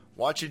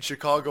Watching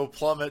Chicago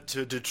plummet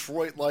to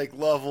Detroit-like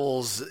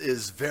levels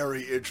is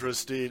very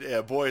interesting,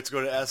 and boy, it's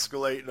going to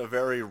escalate in a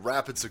very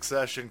rapid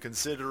succession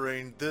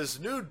considering this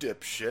new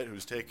dipshit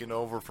who's taken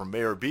over from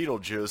Mayor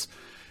Beetlejuice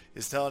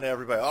is telling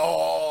everybody,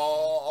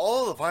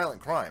 all the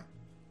violent crime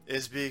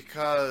is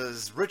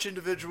because rich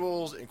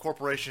individuals and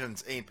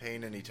corporations ain't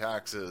paying any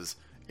taxes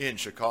in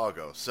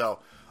Chicago. So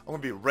I'm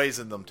going to be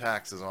raising them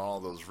taxes on all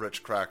those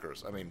rich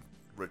crackers.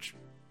 Rich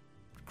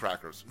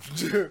crackers.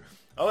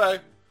 Okay.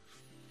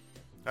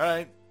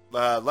 Alright,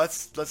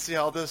 let's see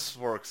how this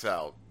works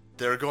out.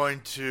 They're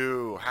going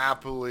to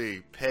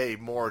happily pay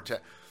more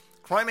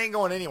crime ain't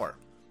going anywhere.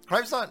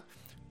 Crime's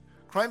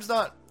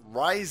not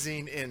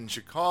rising in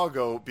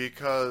Chicago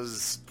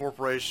because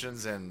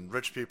corporations and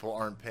rich people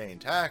aren't paying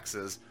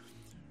taxes.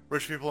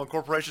 Rich people and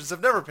corporations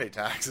have never paid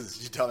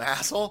taxes, you dumb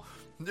asshole.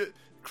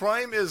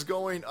 Crime is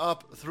going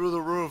up through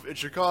the roof in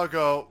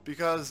Chicago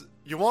because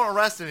you won't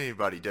arrest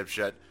anybody,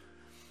 dipshit.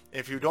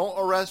 If you don't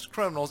arrest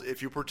criminals,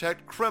 if you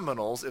protect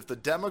criminals, if the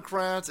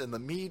Democrats and the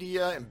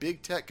media and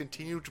big tech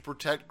continue to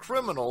protect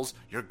criminals,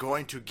 you're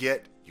going to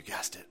get, you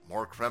guessed it,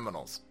 more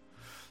criminals.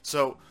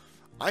 So,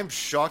 I'm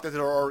shocked that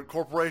there are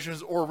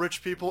corporations or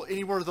rich people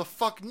anywhere the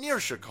fuck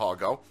near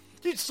Chicago.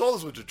 You saw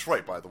this with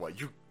Detroit, by the way.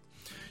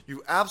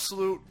 You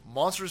absolute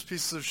monstrous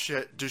pieces of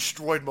shit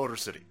destroyed Motor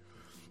City.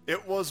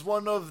 It was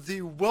one of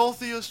the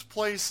wealthiest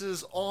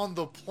places on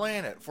the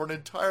planet for an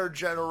entire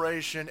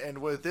generation, and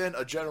within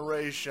a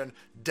generation,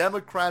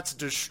 Democrats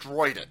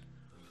destroyed it.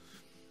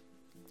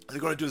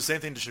 They're going to do the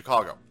same thing to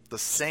Chicago. The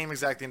same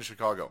exact thing to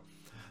Chicago.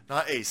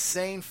 Not a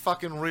sane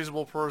fucking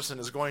reasonable person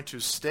is going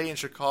to stay in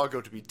Chicago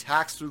to be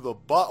taxed through the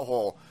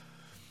butthole,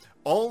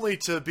 only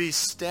to be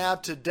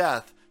stabbed to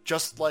death,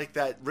 just like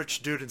that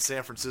rich dude in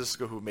San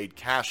Francisco who made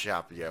Cash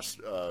App the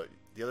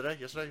other day?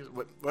 Yesterday?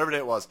 Whatever day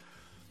it was.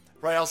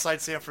 Right outside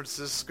San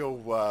Francisco,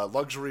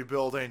 luxury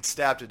building,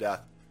 stabbed to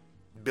death.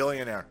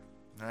 Billionaire.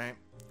 Alright?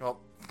 Well,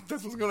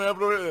 that's what's going to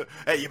happen.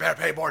 Hey, you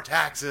better pay more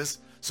taxes.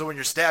 So when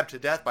you're stabbed to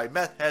death by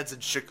meth heads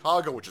in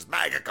Chicago, which is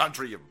MAGA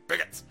country, you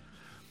bigots.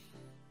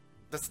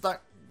 That's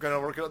not going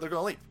to work out. They're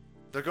going to leave.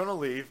 They're going to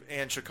leave,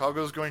 and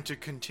Chicago's going to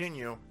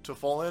continue to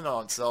fall in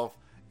on itself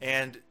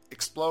and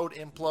explode,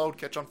 implode,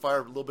 catch on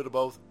fire, a little bit of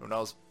both. Who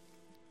knows?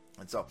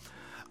 And so,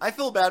 I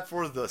feel bad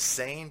for the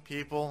sane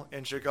people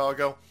in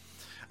Chicago.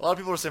 A lot of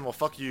people are saying, well,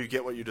 fuck you, you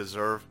get what you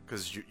deserve,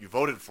 because you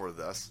voted for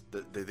this.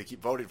 They keep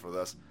voting for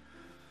this.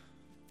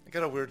 I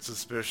got a weird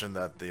suspicion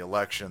that the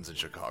elections in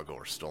Chicago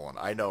are stolen.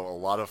 I know a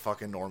lot of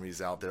fucking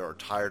normies out there are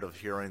tired of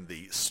hearing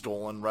the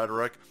stolen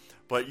rhetoric,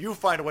 but you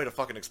find a way to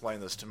fucking explain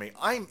this to me.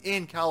 I'm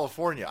in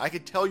California. I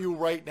can tell you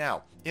right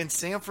now, in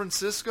San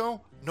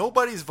Francisco,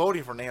 nobody's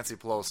voting for Nancy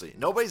Pelosi.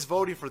 Nobody's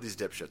voting for these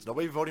dipshits.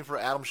 Nobody's voting for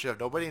Adam Schiff.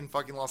 Nobody in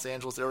fucking Los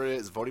Angeles area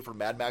is voting for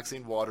Mad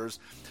Maxine Waters.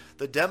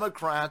 The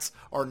Democrats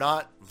are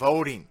not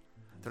voting.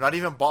 They're not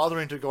even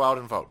bothering to go out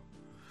and vote.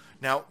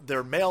 Now,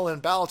 their mail-in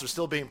ballots are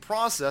still being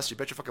processed. You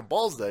bet your fucking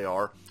balls they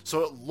are.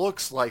 So it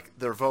looks like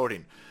they're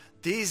voting.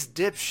 These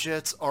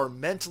dipshits are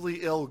mentally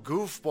ill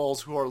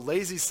goofballs who are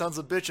lazy sons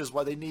of bitches.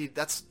 Why they need...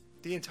 That's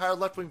the entire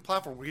left-wing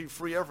platform. We need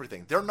free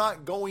everything. They're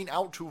not going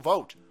out to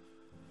vote.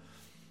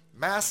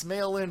 Mass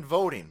mail-in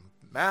voting.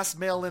 Mass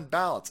mail-in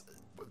ballots.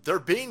 They're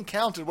being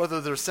counted whether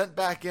they're sent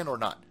back in or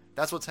not.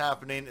 That's what's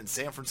happening in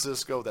San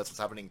Francisco. That's what's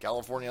happening in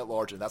California at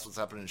large. And that's what's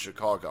happening in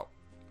Chicago.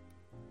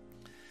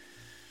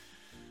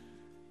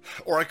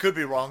 Or I could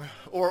be wrong.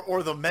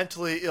 Or the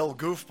mentally ill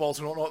goofballs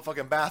who don't know what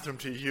fucking bathroom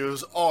to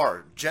use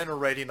are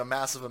generating a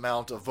massive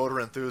amount of voter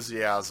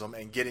enthusiasm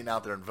and getting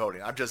out there and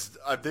voting. I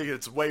think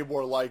it's way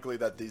more likely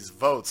that these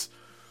votes,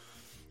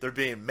 they're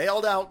being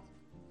mailed out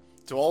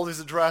to all these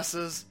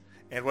addresses,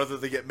 and whether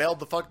they get mailed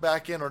the fuck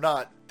back in or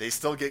not, they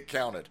still get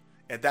counted.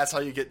 And that's how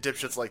you get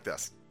dipshits like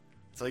this.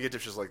 That's how you get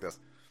dipshits like this.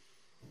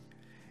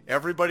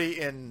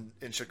 Everybody in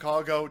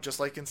Chicago, just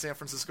like in San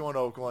Francisco and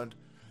Oakland,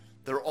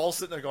 they're all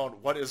sitting there going,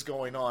 what is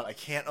going on? I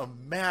can't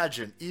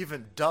imagine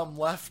even dumb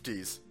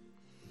lefties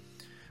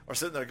are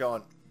sitting there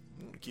going,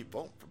 keep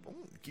voting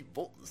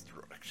this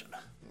direction.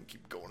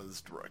 Keep going in this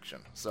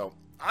direction. So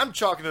I'm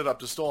chalking it up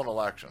to stolen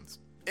elections.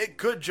 It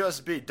could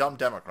just be dumb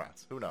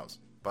Democrats. Who knows?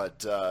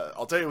 But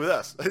I'll tell you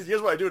this.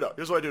 Here's what I do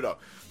know.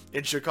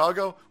 In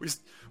Chicago,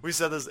 we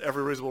said this,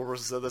 every reasonable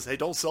person said this, hey,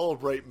 don't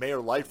celebrate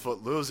Mayor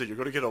Lightfoot losing. You're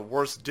going to get a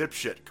worse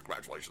dipshit.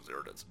 Congratulations, there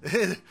it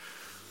is.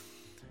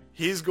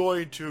 He's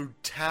going to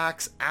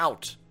tax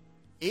out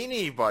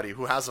anybody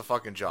who has a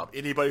fucking job.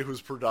 Anybody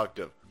who's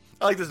productive.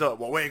 I like this note.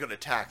 Well, we ain't going to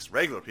tax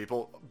regular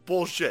people.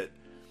 Bullshit.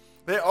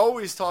 They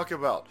always talk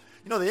about,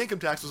 the income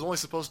tax was only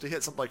supposed to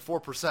hit something like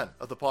 4%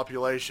 of the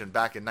population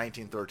back in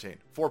 1913.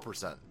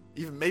 4%.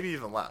 Maybe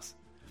even less.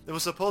 It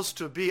was supposed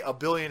to be a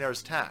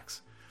billionaire's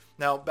tax.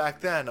 Now,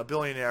 back then, a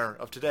billionaire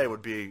of today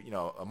would be,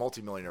 a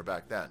multimillionaire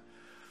back then.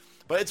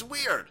 But it's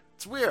weird.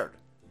 It's weird.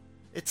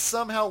 It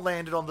somehow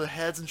landed on the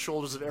heads and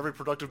shoulders of every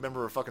productive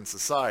member of fucking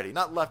society.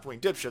 Not left-wing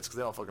dipshits because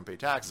they don't fucking pay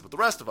taxes, but the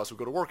rest of us who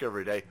go to work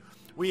every day,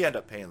 we end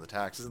up paying the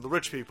taxes, and the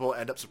rich people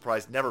end up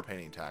surprised never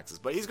paying taxes.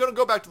 But he's going to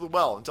go back to the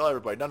well and tell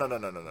everybody,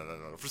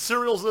 no. For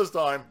cereals this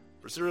time,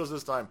 For cereals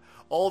this time,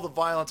 all the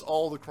violence,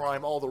 all the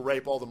crime, all the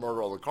rape, all the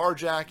murder, all the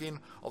carjacking,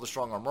 all the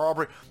strong arm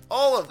robbery,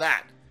 all of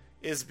that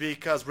is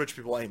because rich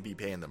people ain't be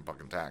paying them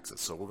fucking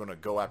taxes. So we're going to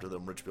go after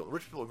them rich people.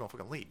 Rich people are going to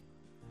fucking leave.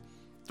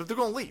 They're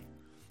going to leave.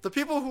 The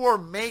people who are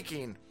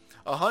making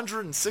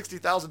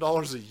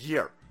 $160,000 a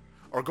year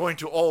are going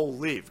to all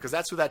leave because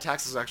that's who that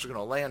tax is actually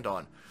going to land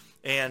on.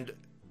 And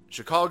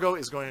Chicago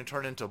is going to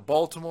turn into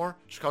Baltimore.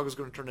 Chicago is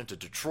going to turn into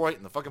Detroit,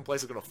 and the fucking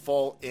place is going to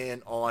fall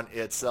in on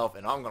itself,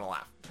 and I'm going to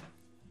laugh.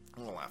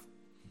 I'm going to laugh.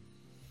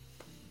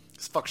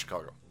 Because fuck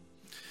Chicago.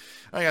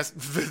 Alright guys,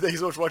 thank you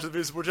so much for watching the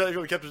video. Support channel if you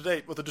want to be kept up to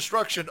date with the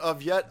destruction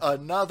of yet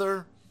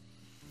another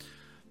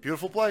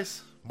beautiful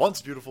place.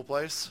 Once beautiful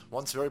place.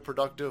 Once very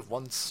productive.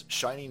 Once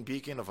shining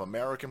beacon of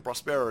American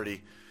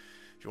prosperity.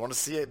 If you want to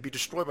see it be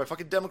destroyed by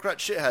fucking Democrat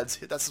shitheads,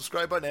 hit that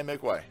subscribe button and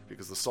make way.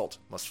 Because the salt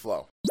must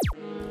flow.